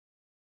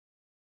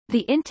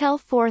The Intel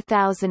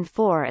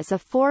 4004 is a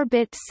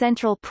 4-bit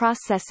Central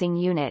Processing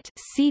Unit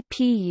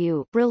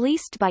 (CPU)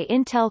 released by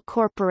Intel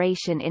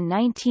Corporation in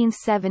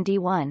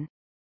 1971.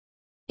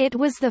 It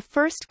was the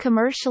first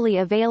commercially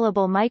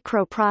available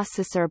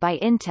microprocessor by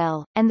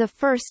Intel, and the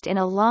first in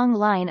a long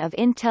line of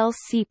Intel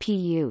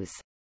CPUs.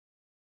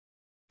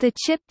 The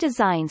chip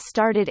design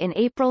started in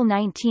April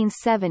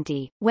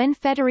 1970, when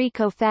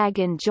Federico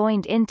Faggin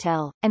joined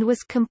Intel, and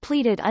was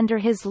completed under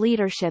his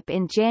leadership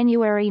in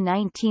January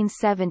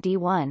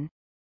 1971.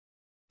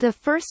 The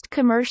first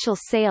commercial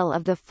sale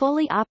of the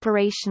fully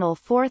operational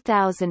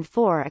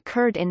 4004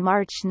 occurred in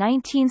March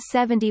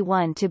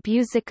 1971 to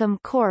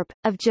Busicom Corp.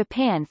 Of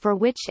Japan, for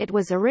which it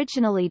was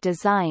originally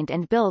designed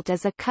and built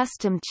as a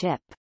custom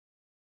chip.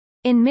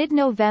 In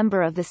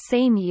mid-November of the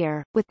same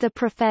year, with the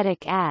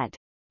prophetic ad,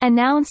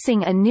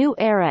 "announcing a new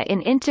era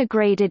in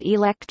integrated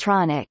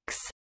electronics,"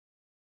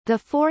 the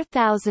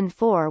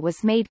 4004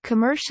 was made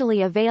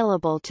commercially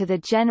available to the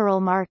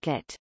general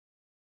market.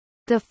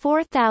 The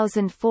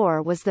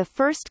 4004 was the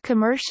first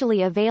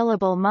commercially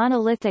available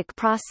monolithic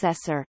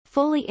processor,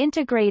 fully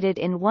integrated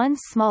in one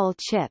small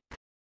chip.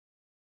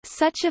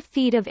 Such a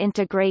feat of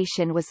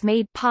integration was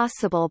made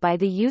possible by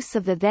the use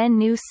of the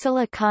then-new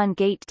silicon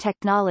gate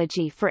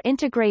technology for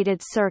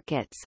integrated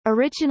circuits,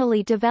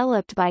 originally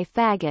developed by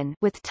Faggin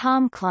with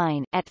Tom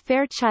Klein at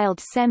Fairchild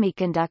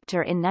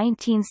Semiconductor in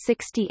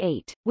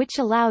 1968, which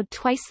allowed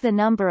twice the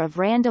number of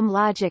random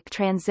logic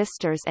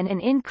transistors and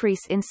an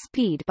increase in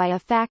speed by a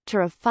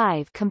factor of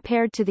 5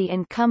 compared to the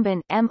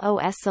incumbent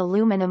MOS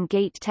aluminum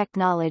gate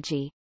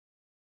technology.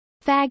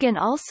 Faggin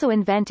also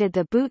invented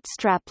the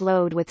bootstrap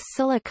load with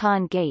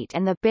silicon gate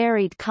and the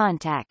buried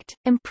contact,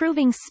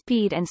 improving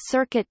speed and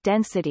circuit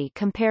density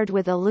compared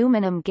with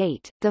aluminum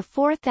gate. The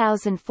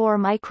 4004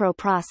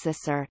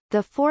 microprocessor,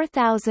 the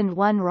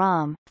 4001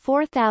 ROM,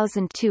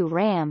 4002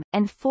 RAM,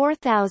 and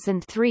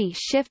 4003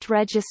 shift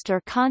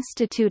register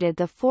constituted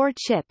the 4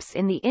 chips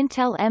in the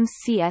Intel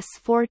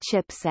MCS4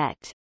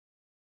 chipset.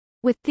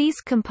 With these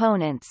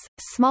components,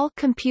 small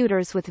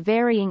computers with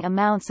varying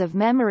amounts of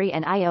memory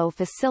and I/O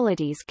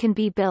facilities can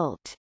be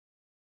built.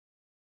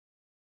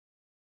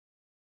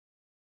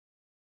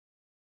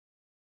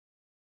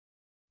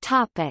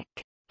 Topic: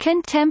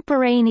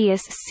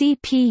 Contemporaneous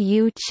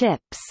CPU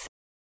chips.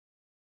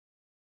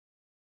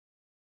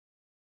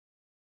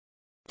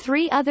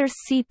 3 other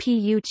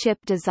CPU chip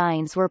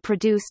designs were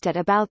produced at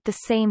about the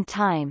same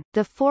time: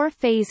 the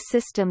 4-phase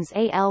systems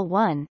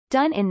AL1,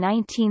 done in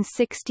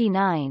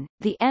 1969,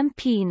 the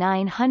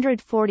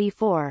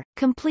MP944,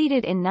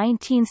 completed in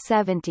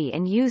 1970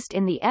 and used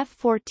in the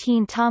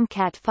F-14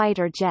 Tomcat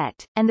fighter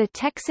jet, and the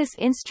Texas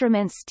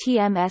Instruments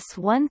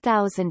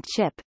TMS-1000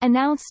 chip,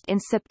 announced in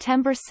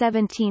September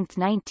 17,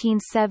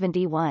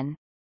 1971.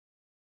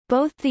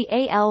 Both the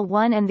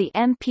AL1 and the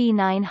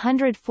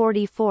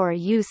MP944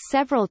 use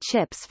several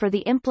chips for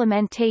the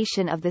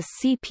implementation of the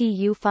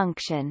CPU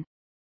function.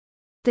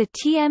 The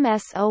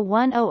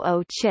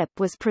TMS-0100 chip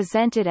was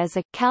presented as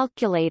a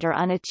calculator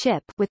on a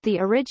chip with the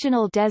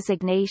original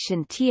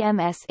designation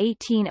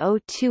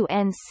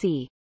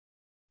TMS-1802NC.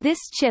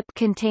 This chip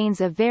contains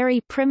a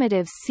very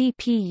primitive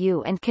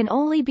CPU and can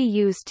only be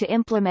used to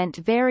implement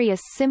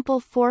various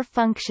simple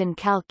 4-function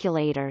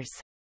calculators.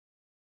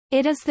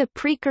 It is the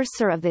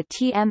precursor of the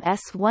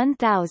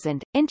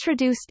TMS-1000,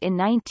 introduced in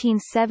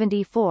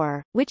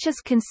 1974, which is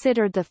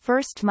considered the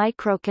first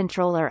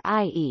microcontroller,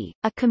 i.e.,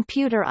 a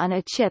computer on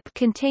a chip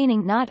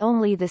containing not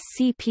only the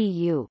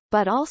CPU,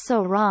 but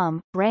also ROM,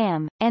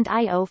 RAM, and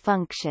I/O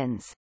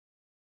functions.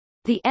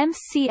 The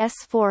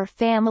MCS4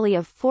 family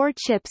of 4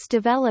 chips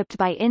developed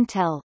by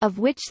Intel, of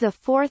which the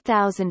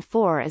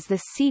 4004 is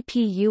the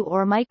CPU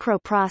or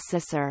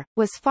microprocessor,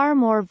 was far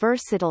more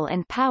versatile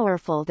and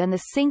powerful than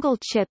the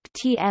single-chip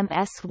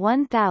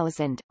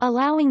TMS-1000,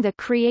 allowing the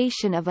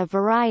creation of a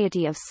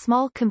variety of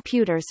small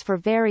computers for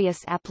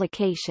various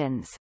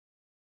applications.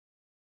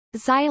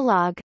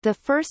 Zilog, the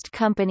first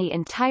company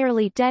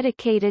entirely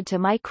dedicated to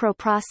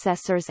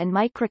microprocessors and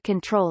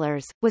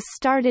microcontrollers, was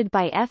started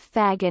by F.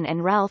 Faggin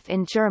and Ralph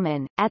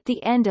Ingerman, at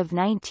the end of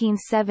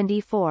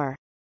 1974.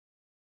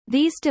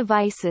 These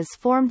devices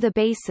formed the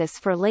basis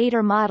for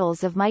later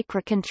models of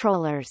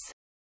microcontrollers.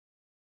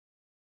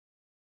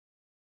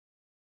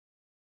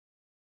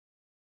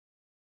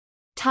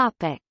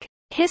 Topic: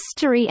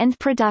 History and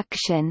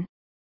production.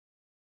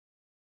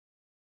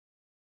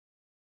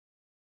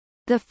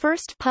 The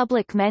first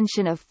public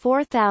mention of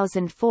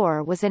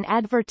 4004 was an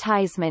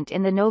advertisement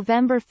in the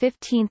November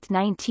 15,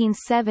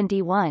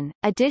 1971,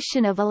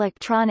 edition of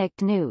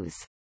Electronic News.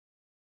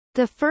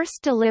 The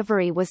first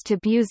delivery was to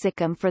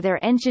Busicom for their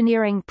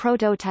engineering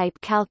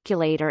prototype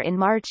calculator in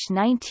March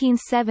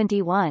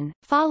 1971,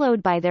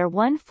 followed by their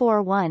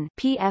 141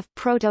 PF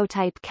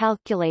prototype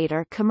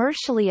calculator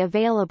commercially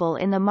available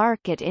in the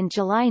market in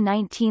July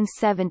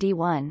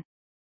 1971.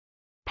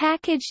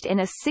 Packaged in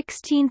a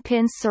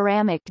 16-pin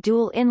ceramic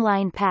dual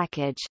inline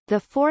package, the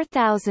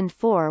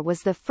 4004 was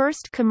the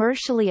first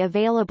commercially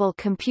available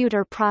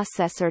computer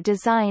processor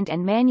designed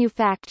and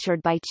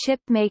manufactured by chip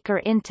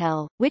maker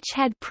Intel, which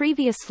had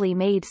previously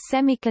made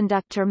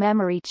semiconductor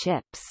memory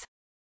chips.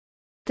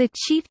 The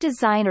chief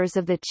designers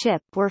of the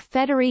chip were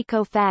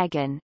Federico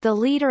Faggin, the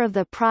leader of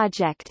the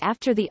project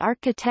after the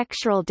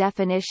architectural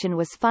definition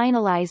was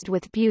finalized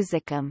with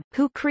Busicom,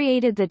 who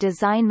created the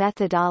design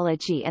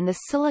methodology and the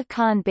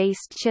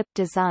silicon-based chip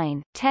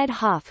design, Ted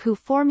Hoff who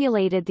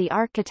formulated the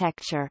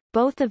architecture,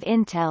 both of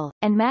Intel,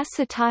 and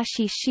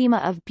Masatoshi Shima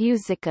of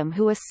Busicom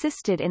who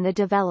assisted in the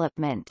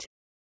development.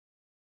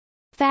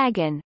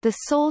 Faggin, the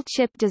sole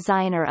chip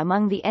designer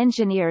among the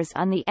engineers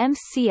on the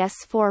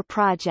MCS4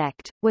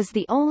 project, was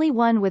the only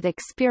one with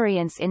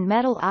experience in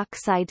metal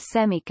oxide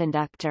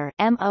semiconductor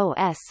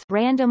 (MOS)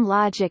 random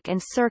logic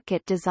and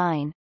circuit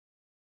design.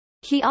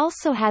 He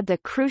also had the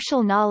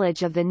crucial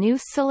knowledge of the new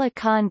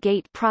silicon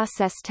gate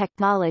process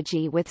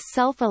technology with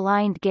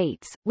self-aligned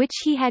gates, which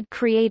he had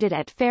created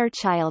at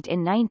Fairchild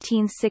in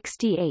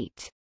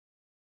 1968.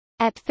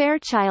 At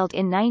Fairchild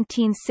in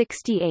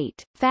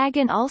 1968,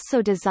 Faggin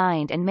also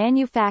designed and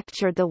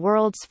manufactured the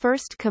world's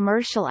first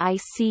commercial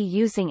IC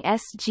using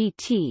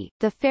SGT,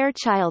 the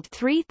Fairchild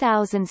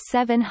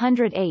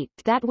 3708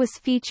 that was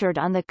featured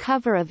on the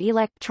cover of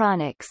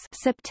Electronics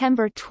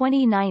September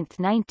 29,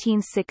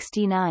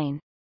 1969.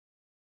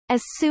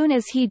 As soon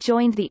as he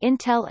joined the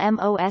Intel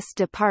MOS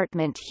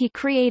department, he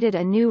created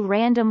a new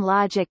random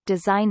logic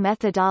design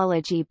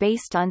methodology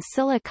based on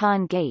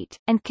silicon gate,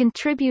 and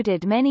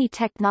contributed many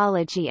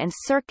technology and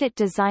circuit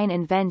design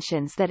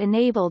inventions that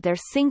enabled their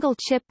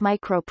single-chip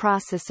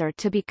microprocessor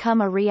to become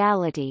a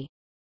reality.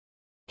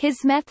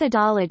 His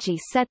methodology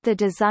set the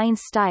design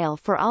style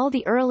for all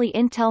the early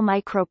Intel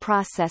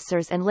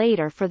microprocessors and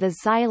later for the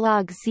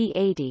Zilog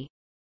Z80.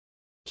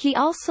 He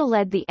also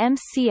led the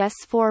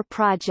MCS4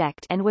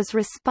 project and was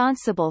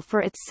responsible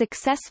for its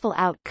successful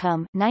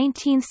outcome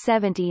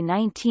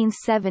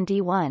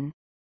 1970-1971.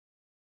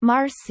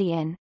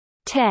 Marcian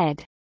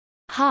Ted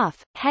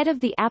Hoff, head of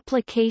the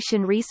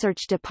Application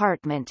Research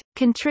Department,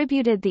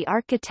 contributed the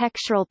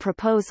architectural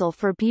proposal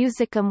for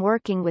Busicom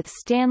working with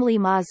Stanley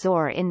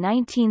Mazur in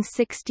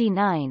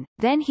 1969,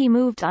 then he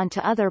moved on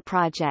to other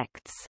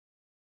projects.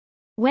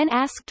 When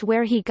asked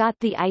where he got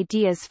the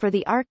ideas for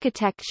the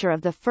architecture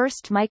of the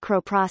first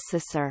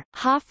microprocessor,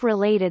 Hoff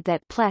related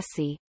that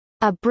Plessey,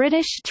 a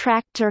British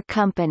tractor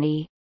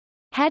company,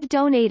 had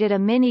donated a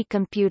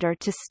minicomputer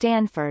to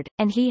Stanford,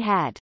 and he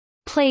had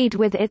played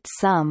with it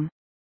some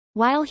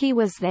while he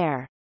was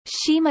there.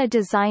 Shima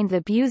designed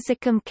the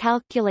Busicom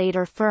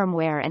calculator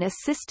firmware and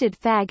assisted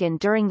Faggin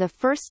during the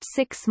first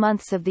 6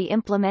 months of the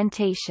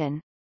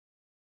implementation.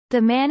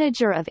 The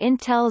manager of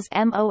Intel's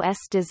MOS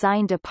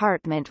design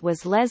department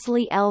was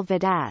Leslie L.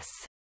 Vidas.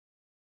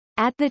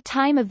 At the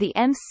time of the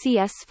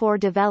MCS4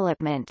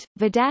 development,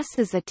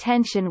 Vidas's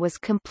attention was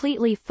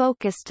completely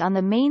focused on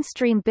the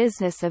mainstream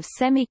business of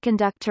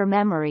semiconductor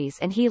memories,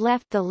 and he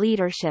left the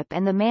leadership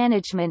and the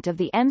management of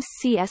the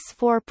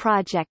MCS4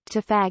 project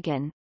to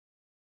Faggin.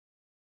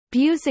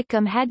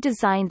 Busicom had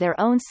designed their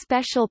own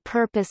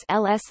special-purpose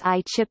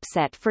LSI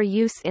chipset for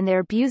use in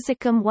their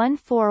Busicom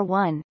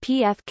 141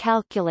 PF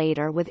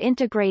calculator with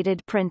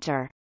integrated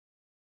printer.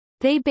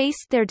 They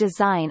based their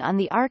design on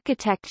the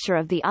architecture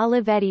of the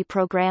Olivetti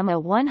Programma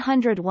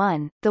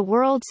 101, the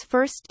world's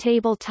first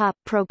tabletop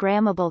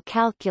programmable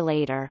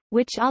calculator,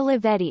 which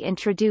Olivetti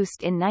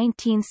introduced in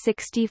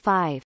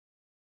 1965.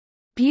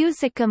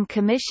 Busicom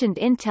commissioned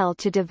Intel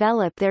to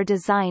develop their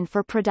design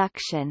for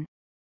production.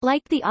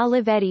 Like the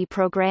Olivetti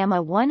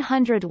Programma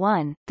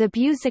 101, the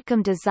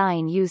Busicom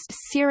design used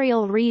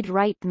serial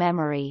read-write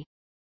memory.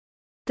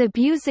 The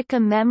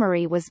Busicom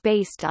memory was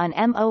based on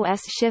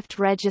MOS shift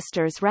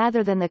registers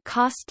rather than the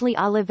costly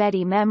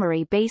Olivetti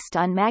memory based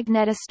on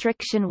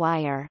magnetostriction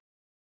wire.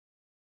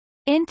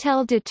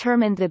 Intel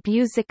determined the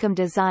Busicom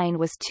design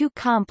was too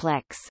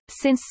complex,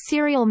 since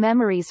serial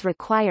memories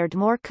required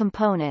more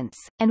components,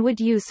 and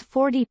would use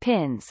 40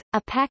 pins,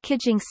 a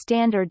packaging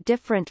standard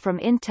different from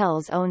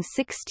Intel's own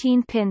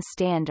 16-pin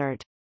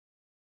standard.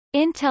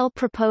 Intel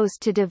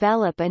proposed to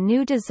develop a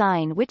new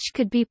design which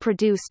could be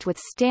produced with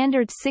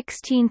standard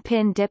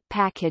 16-pin DIP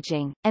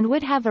packaging, and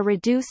would have a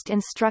reduced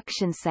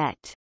instruction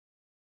set.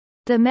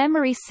 The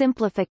memory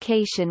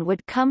simplification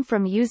would come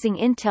from using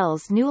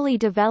Intel's newly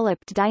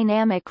developed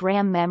dynamic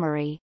RAM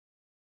memory.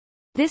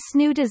 This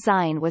new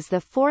design was the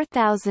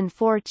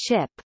 4004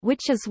 chip,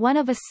 which is one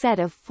of a set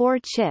of 4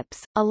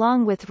 chips,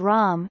 along with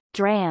ROM,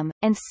 DRAM,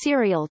 and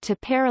serial to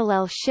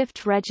parallel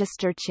shift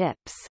register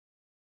chips.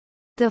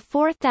 The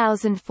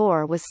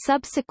 4004 was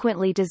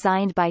subsequently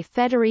designed by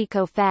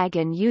Federico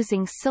Faggin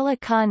using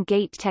silicon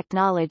gate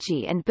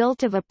technology and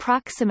built of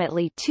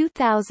approximately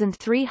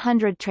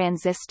 2,300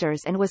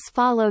 transistors, and was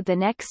followed the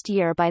next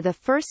year by the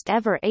first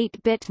ever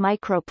 8-bit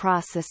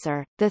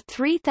microprocessor, the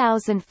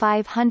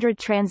 3500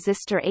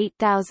 transistor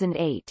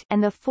 8008,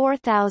 and the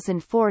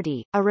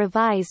 4040, a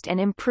revised and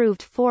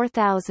improved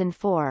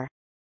 4004.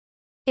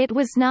 It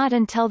was not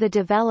until the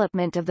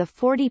development of the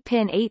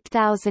 40-pin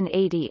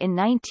 8080 in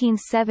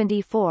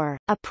 1974,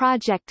 a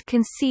project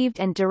conceived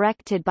and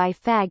directed by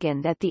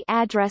Fagan, that the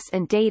address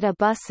and data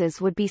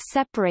buses would be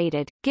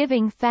separated,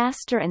 giving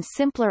faster and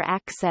simpler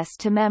access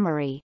to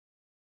memory.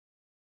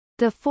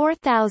 The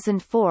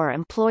 4004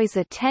 employs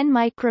a 10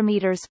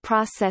 micrometers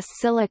process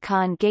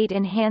silicon gate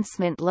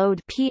enhancement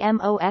load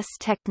PMOS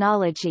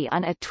technology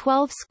on a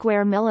 12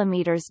 square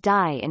millimeters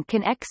die and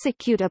can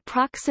execute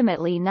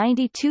approximately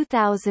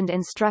 92,000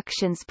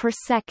 instructions per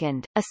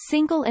second. A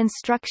single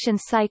instruction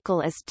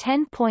cycle is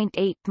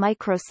 10.8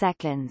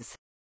 microseconds.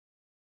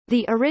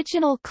 The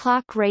original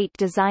clock rate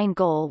design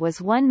goal was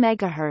 1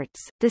 MHz,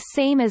 the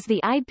same as the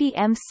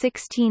IBM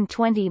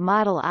 1620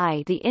 Model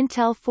I. The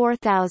Intel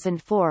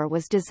 4004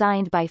 was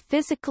designed by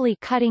physically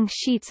cutting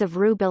sheets of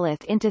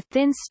rubylith into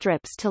thin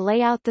strips to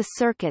lay out the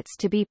circuits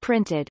to be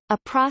printed, a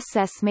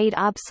process made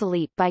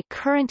obsolete by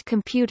current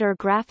computer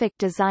graphic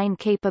design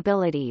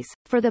capabilities.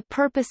 For the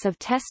purpose of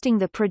testing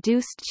the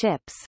produced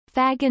chips,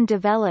 Fagan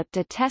developed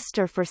a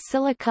tester for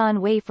silicon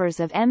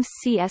wafers of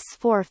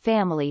MCS4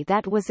 family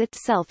that was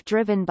itself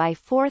driven by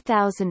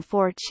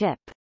 4004 chip.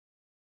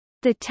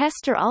 The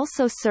tester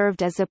also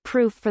served as a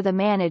proof for the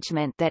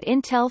management that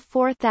Intel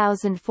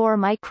 4004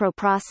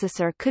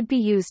 microprocessor could be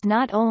used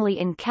not only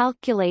in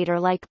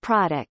calculator-like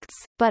products,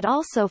 but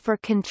also for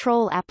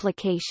control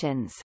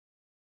applications.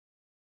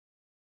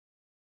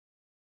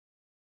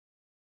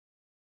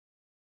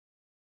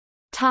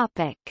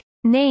 Topic: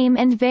 Name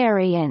and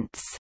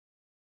variants.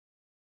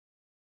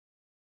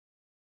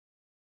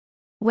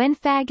 When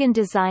Fagan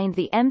designed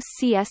the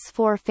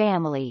MCS4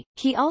 family,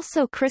 he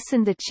also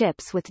christened the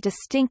chips with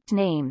distinct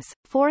names,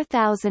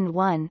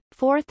 4001,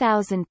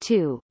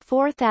 4002,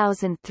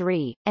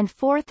 4003, and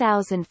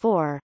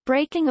 4004,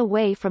 breaking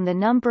away from the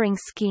numbering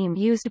scheme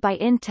used by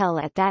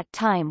Intel at that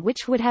time,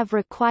 which would have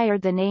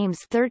required the names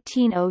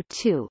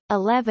 1302,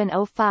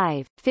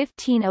 1105,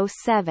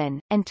 1507,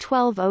 and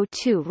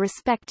 1202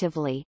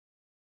 respectively.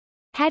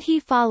 Had he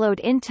followed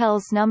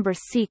Intel's number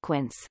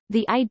sequence,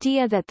 the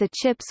idea that the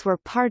chips were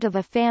part of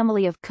a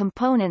family of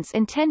components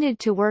intended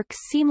to work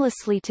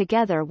seamlessly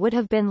together would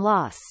have been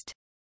lost.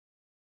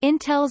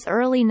 Intel's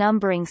early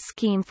numbering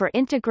scheme for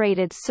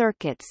integrated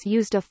circuits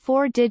used a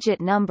 4-digit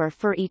number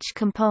for each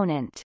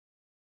component.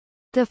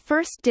 The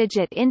first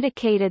digit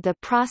indicated the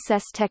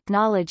process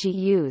technology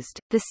used,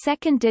 the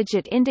second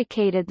digit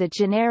indicated the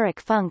generic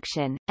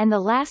function, and the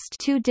last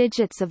 2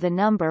 digits of the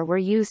number were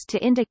used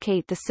to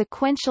indicate the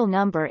sequential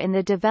number in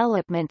the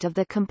development of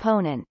the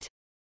component.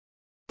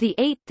 The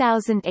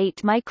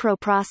 8008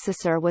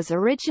 microprocessor was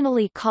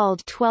originally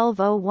called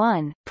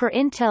 1201, per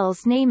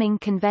Intel's naming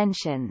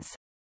conventions.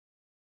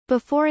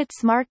 Before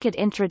its market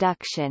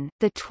introduction,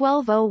 the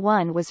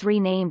 1201 was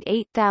renamed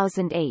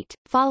 8008,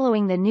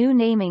 following the new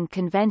naming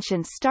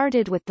convention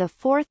started with the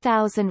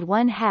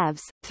 4001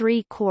 halves,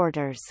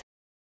 3/4.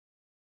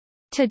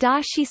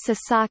 Tadashi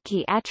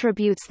Sasaki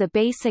attributes the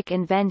basic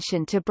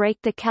invention to break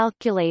the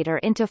calculator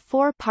into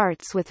 4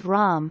 parts with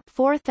ROM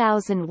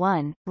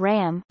 4001,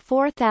 RAM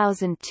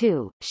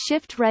 4002,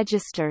 shift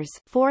registers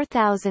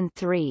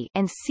 4003,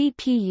 and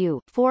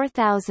CPU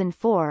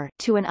 4004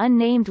 to an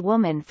unnamed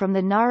woman from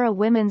the Nara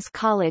Women's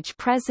College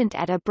present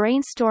at a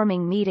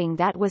brainstorming meeting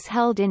that was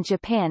held in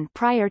Japan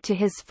prior to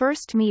his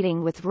first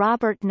meeting with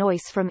Robert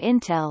Noyce from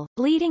Intel,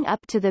 leading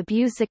up to the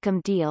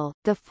Busicom deal.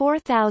 The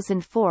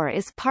 4004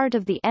 is part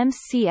of the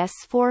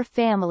MCS4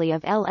 family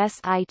of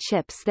LSI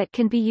chips that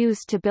can be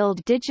used to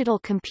build digital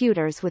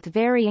computers with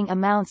varying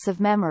amounts of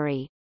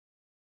memory.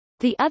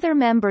 The other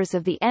members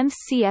of the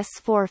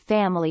MCS4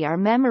 family are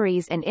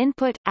memories and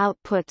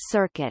input-output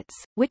circuits,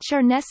 which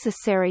are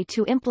necessary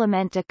to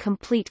implement a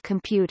complete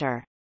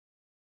computer.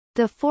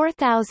 The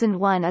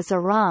 4001 is a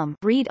ROM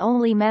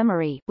read-only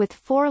memory with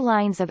 4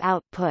 lines of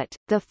output.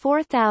 The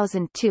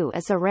 4002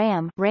 is a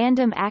RAM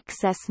random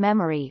access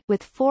memory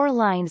with 4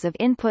 lines of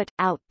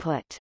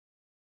input-output.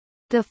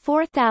 The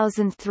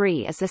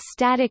 4003 is a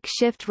static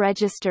shift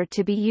register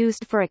to be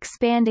used for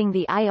expanding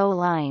the I/O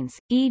lines,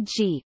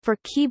 e.g., for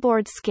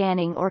keyboard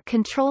scanning or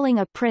controlling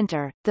a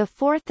printer. The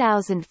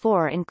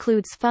 4004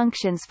 includes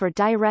functions for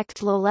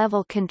direct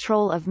low-level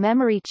control of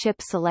memory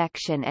chip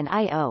selection and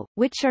I/O,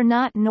 which are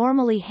not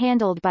normally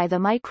handled by the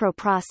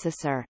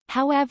microprocessor.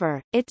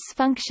 However, its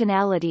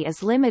functionality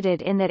is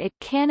limited in that it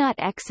cannot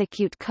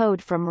execute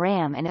code from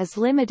RAM and is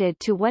limited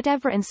to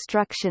whatever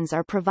instructions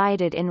are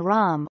provided in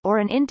ROM or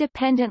an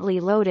independently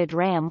loaded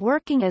RAM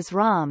working as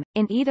ROM.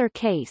 In either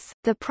case,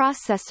 the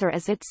processor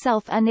is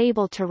itself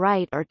unable to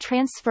write or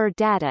transfer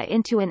data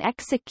into an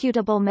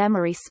executable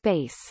memory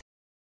space.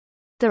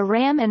 The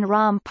RAM and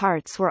ROM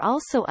parts were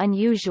also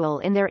unusual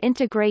in their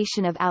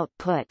integration of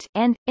output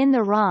and, in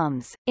the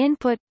ROMs,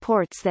 input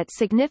ports that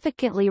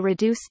significantly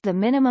reduced the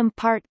minimum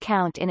part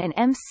count in an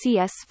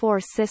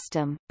MCS4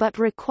 system, but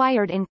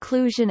required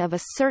inclusion of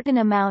a certain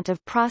amount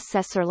of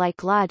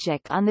processor-like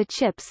logic on the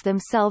chips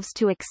themselves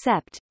to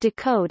accept,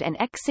 decode and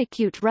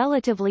execute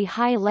relatively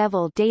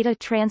high-level data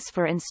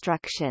transfer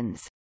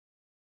instructions.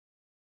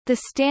 The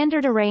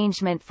standard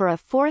arrangement for a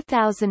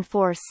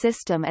 4004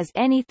 system is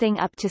anything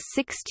up to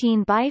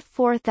 16 by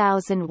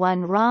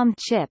 4001 ROM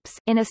chips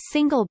in a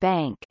single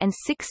bank and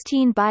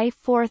 16 by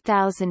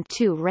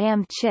 4002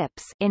 RAM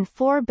chips in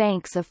 4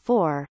 banks of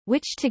 4,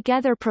 which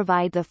together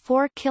provide the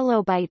 4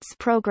 kilobytes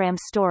program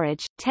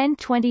storage,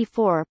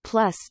 1024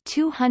 plus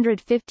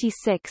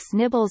 256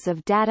 nibbles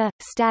of data,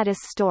 status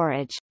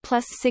storage,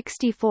 plus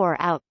 64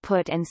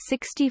 output and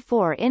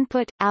 64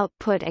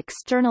 input-output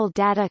external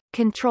data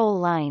control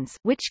lines,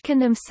 which can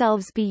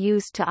themselves be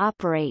used to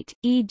operate,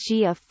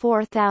 e.g. a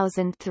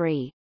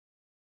 4003.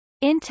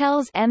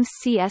 Intel's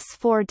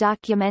MCS4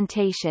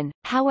 documentation,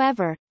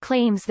 however,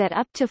 claims that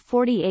up to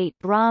 48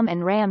 ROM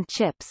and RAM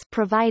chips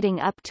providing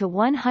up to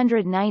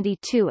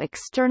 192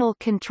 external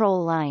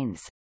control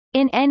lines,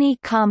 in any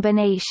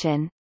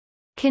combination,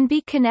 can be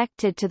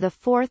connected to the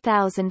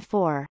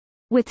 4004,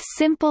 with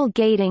simple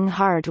gating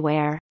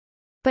hardware,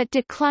 but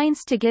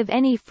declines to give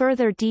any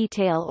further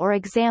detail or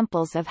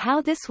examples of how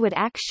this would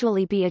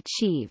actually be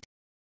achieved.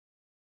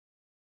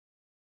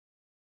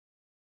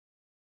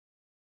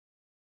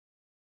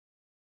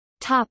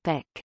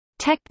 Topic: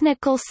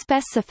 Technical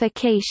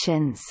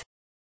specifications.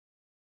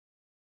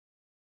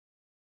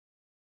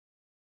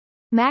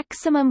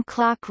 Maximum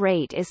clock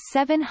rate is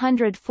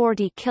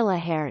 740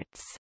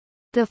 kHz.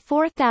 The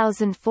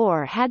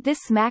 4004 had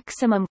this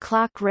maximum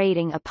clock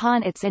rating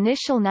upon its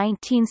initial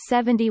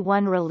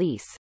 1971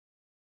 release.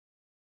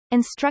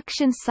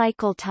 Instruction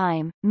cycle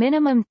time,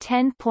 minimum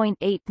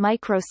 10.8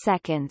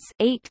 microseconds,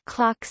 8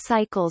 clock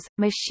cycles,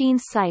 machine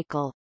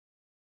cycle.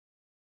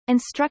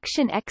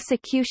 Instruction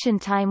execution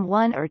time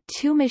 1 or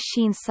 2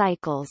 machine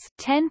cycles,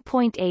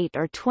 10.8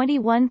 or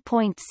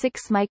 21.6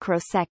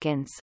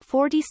 microseconds,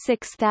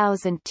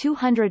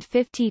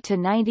 46,250 to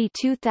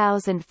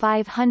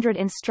 92,500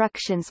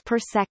 instructions per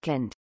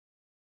second.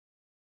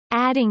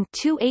 Adding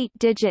two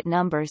 8-digit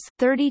numbers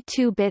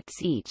 32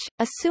 bits each,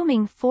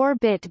 assuming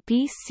 4-bit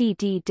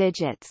BCD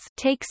digits,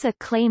 takes a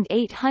claimed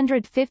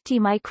 850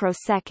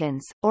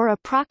 microseconds, or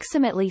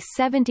approximately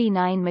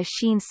 79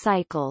 machine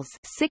cycles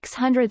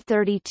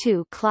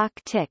 632 clock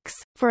ticks,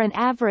 for an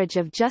average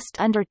of just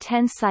under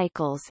 10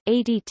 cycles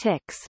 80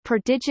 ticks per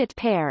digit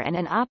pair and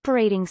an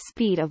operating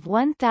speed of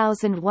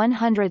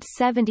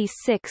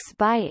 1,176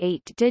 by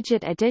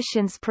 8-digit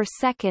additions per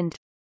second.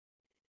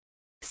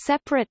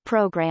 Separate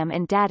program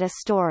and data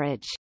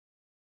storage.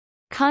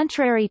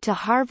 Contrary to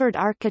Harvard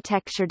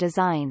architecture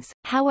designs,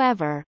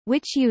 however,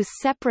 which use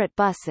separate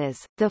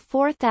buses, the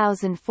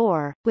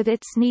 4004, with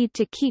its need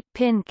to keep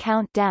pin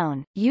count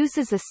down,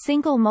 uses a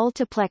single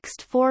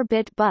multiplexed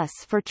 4-bit bus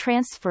for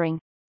transferring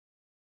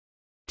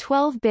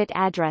 12-bit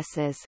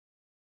addresses,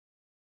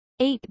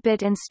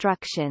 8-bit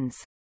instructions,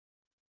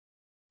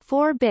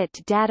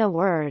 4-bit data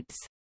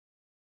words,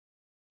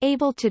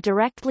 able to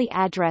directly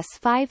address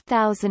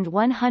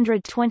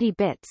 5,120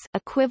 bits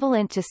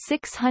equivalent to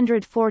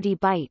 640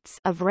 bytes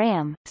of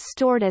RAM,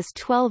 stored as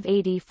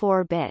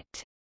 1284-bit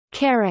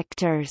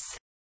characters,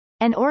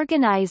 and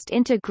organized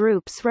into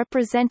groups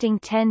representing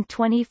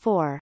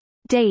 1024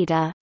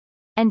 data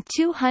and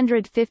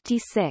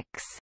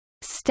 256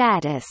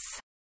 status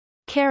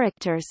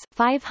characters,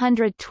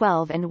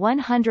 512 and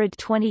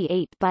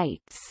 128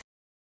 bytes.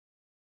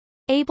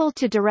 Able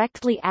to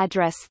directly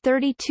address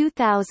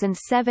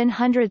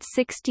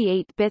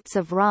 32,768 bits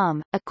of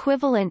ROM,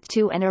 equivalent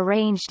to and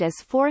arranged as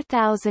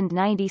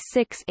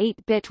 4,096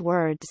 8-bit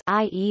words,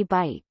 i.e.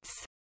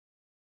 bytes.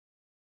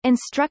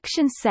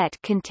 Instruction set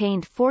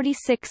contained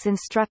 46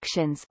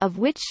 instructions, of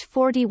which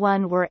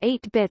 41 were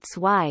 8 bits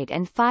wide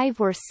and 5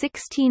 were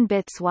 16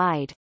 bits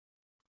wide.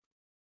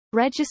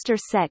 Register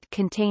set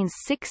contains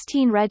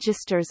 16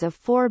 registers of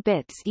 4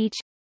 bits each.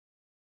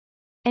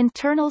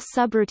 Internal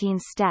subroutine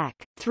stack,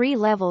 3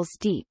 levels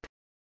deep.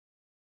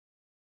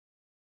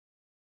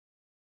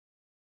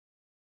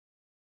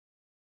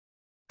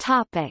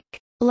 Topic: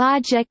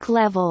 Logic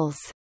levels.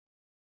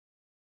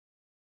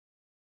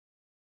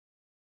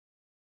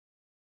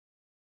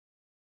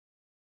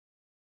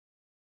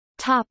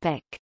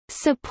 Topic: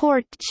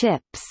 Support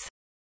chips.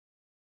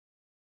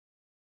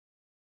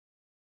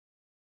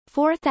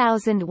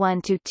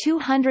 4001 to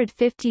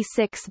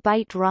 256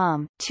 byte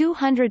ROM,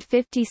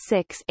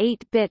 256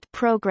 8-bit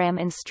program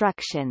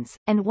instructions,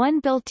 and 1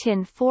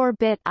 built-in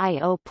 4-bit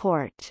I/O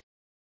port.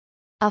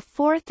 A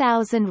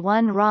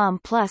 4001 ROM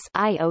plus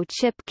I/O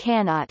chip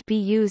cannot be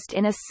used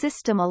in a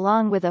system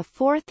along with a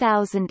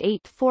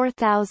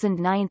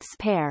 4008-4009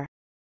 pair.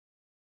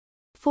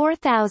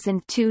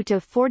 4002 to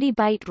 40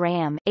 byte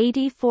RAM,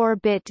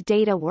 84-bit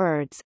data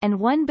words, and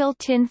 1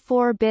 built-in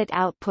 4-bit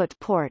output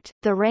port.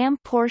 The RAM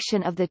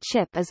portion of the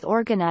chip is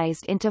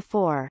organized into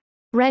 4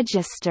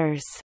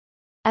 registers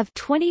of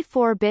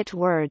 24-bit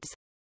words,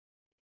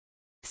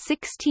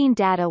 16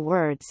 data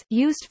words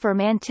used for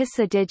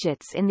mantissa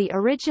digits in the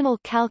original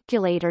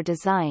calculator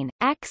design,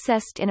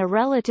 accessed in a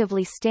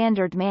relatively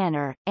standard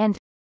manner, and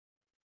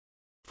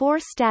 4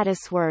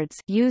 status words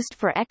used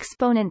for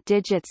exponent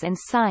digits and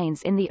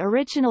signs in the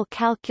original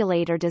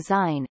calculator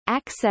design,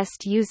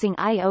 accessed using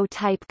I/O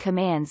type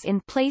commands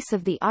in place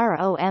of the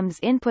ROM's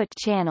input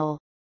channel.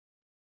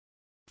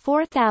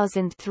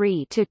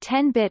 4003 to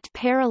 10-bit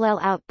parallel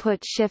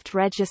output shift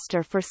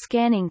register for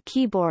scanning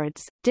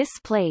keyboards,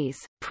 displays,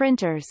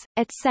 printers,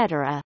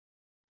 etc.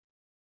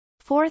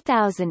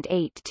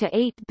 4008 to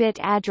 8-bit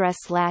address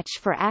latch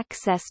for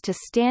access to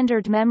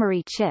standard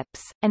memory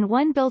chips, and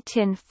one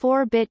built-in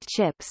 4-bit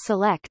chip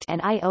select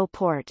and I/O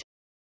port.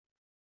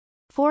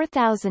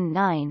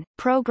 4009 –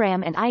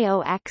 Program and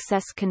I/O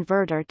access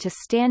converter to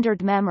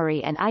standard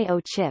memory and I/O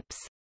chips.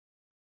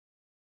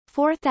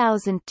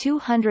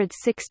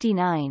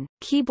 4269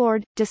 –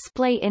 Keyboard –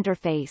 display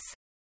interface.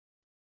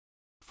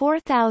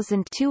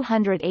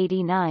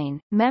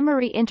 4289 –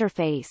 Memory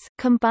interface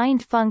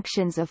combined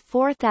functions of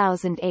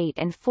 4008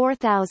 and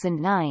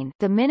 4009.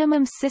 The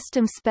minimum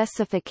system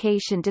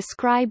specification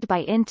described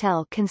by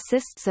Intel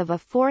consists of a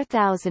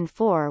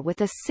 4004 with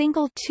a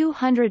single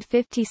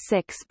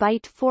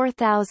 256-byte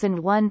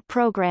 4001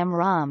 program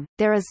ROM.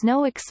 There is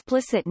no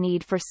explicit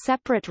need for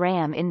separate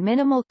RAM in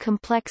minimal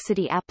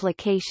complexity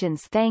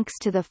applications thanks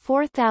to the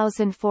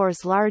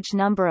 4004's large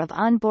number of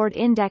onboard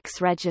index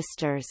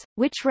registers,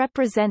 which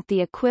represent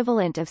the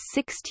equivalent of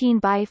 16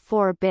 by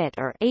 4-bit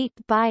or 8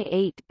 by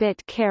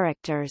 8-bit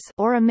characters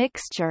or a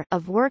mixture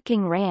of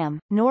working RAM,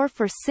 nor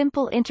for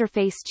simple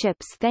interface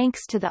chips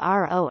thanks to the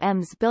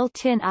ROM's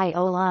built-in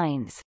I/O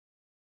lines.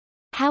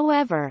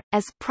 However,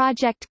 as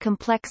project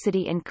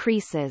complexity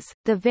increases,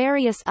 the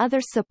various other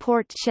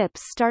support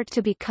chips start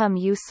to become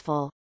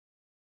useful.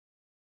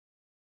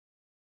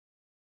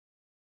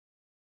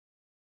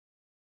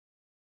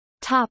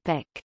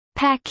 Topic: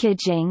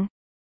 Packaging.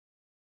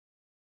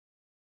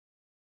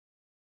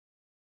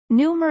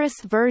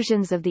 Numerous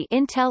versions of the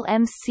Intel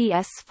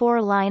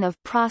MCS4 line of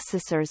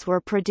processors were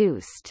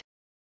produced.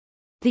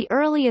 The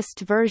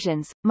earliest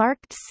versions,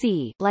 marked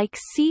C like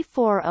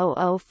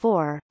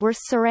C4004, were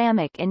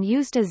ceramic and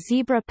used a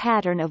zebra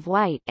pattern of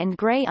white and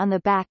gray on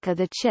the back of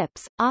the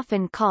chips,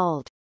 often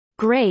called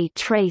gray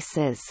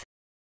traces.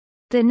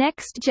 The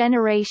next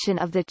generation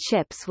of the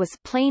chips was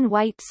plain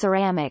white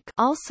ceramic,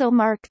 also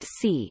marked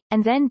C,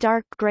 and then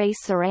dark gray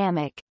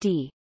ceramic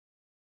D.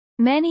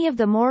 Many of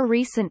the more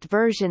recent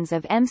versions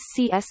of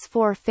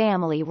MCS4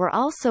 family were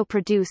also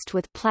produced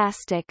with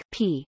plastic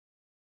P.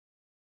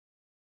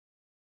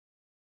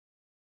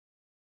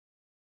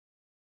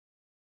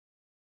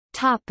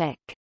 Topic: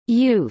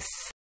 Use.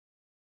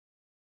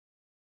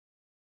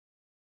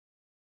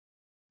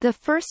 The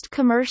first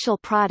commercial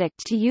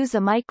product to use a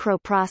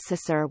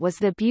microprocessor was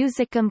the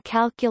Busicom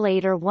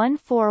Calculator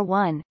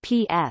 141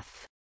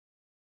 PF.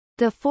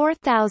 The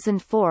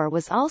 4004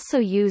 was also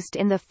used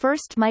in the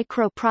first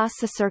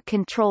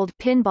microprocessor-controlled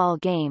pinball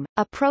game,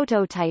 a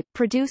prototype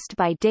produced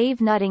by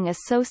Dave Nutting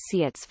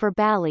Associates for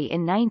Bally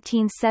in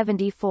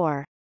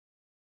 1974.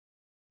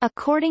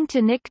 According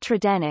to Nick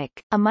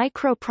Tredenik, a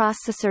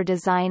microprocessor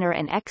designer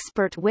and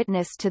expert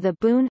witness to the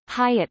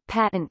Boone-Hyatt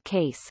patent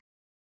case,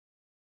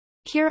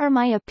 "Here are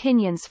my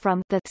opinions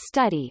from the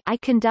study I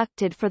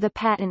conducted for the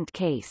patent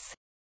case.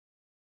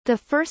 The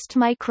first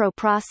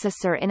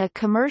microprocessor in a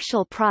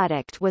commercial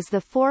product was the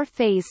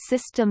 4-phase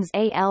Systems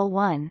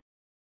AL1.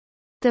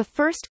 The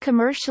first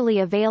commercially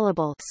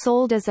available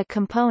sold as a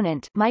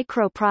component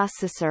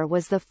microprocessor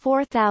was the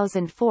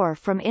 4004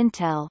 from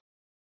Intel.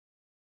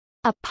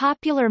 A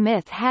popular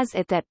myth has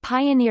it that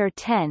Pioneer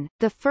 10,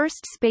 the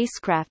first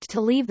spacecraft to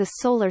leave the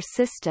Solar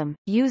System,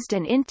 used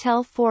an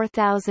Intel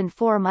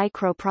 4004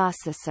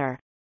 microprocessor.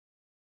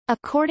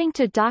 According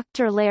to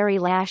Dr. Larry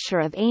Lasher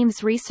of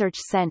Ames Research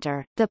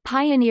Center, the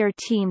Pioneer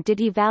team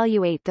did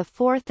evaluate the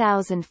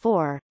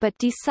 4004, but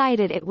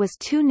decided it was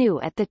too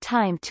new at the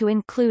time to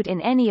include in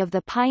any of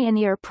the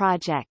Pioneer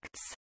projects.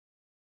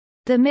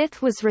 The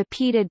myth was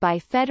repeated by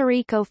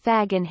Federico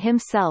Fagan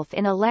himself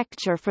in a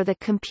lecture for the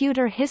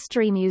Computer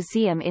History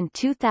Museum in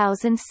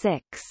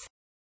 2006.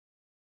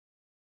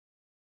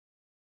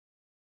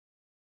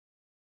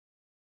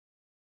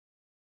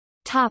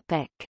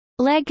 Topic: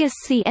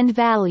 Legacy and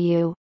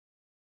value.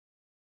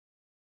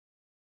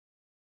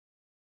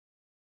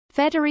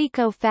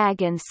 Federico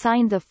Fagan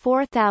signed the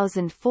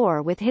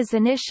 4004 with his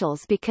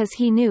initials because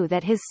he knew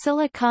that his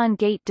silicon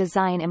gate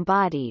design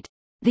embodied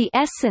the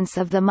essence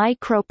of the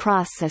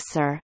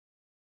microprocessor.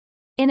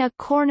 In a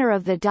corner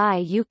of the die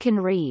you can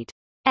read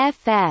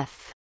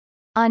FF.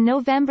 On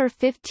November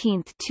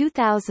 15,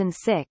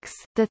 2006,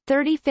 the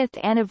 35th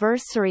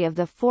anniversary of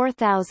the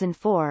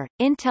 4004,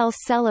 Intel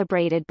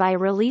celebrated by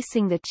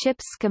releasing the chip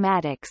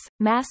schematics,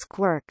 mask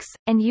works,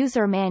 and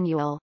user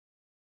manual.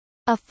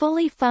 A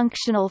fully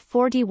functional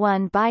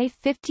 41 by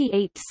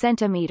 58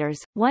 cm,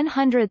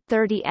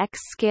 130x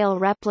scale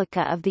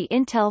replica of the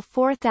Intel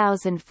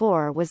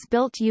 4004 was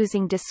built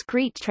using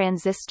discrete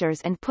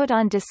transistors and put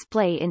on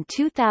display in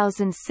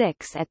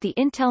 2006 at the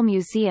Intel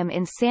Museum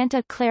in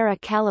Santa Clara,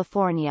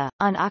 California.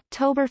 On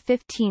October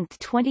 15,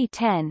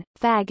 2010,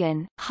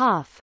 Fagan,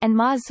 Hoff, and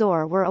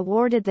Mazur were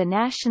awarded the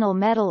National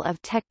Medal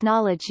of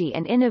Technology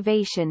and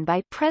Innovation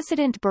by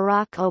President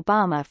Barack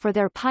Obama for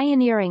their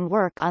pioneering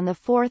work on the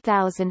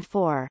 4004.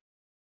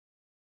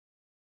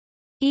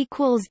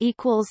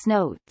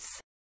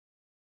 Notes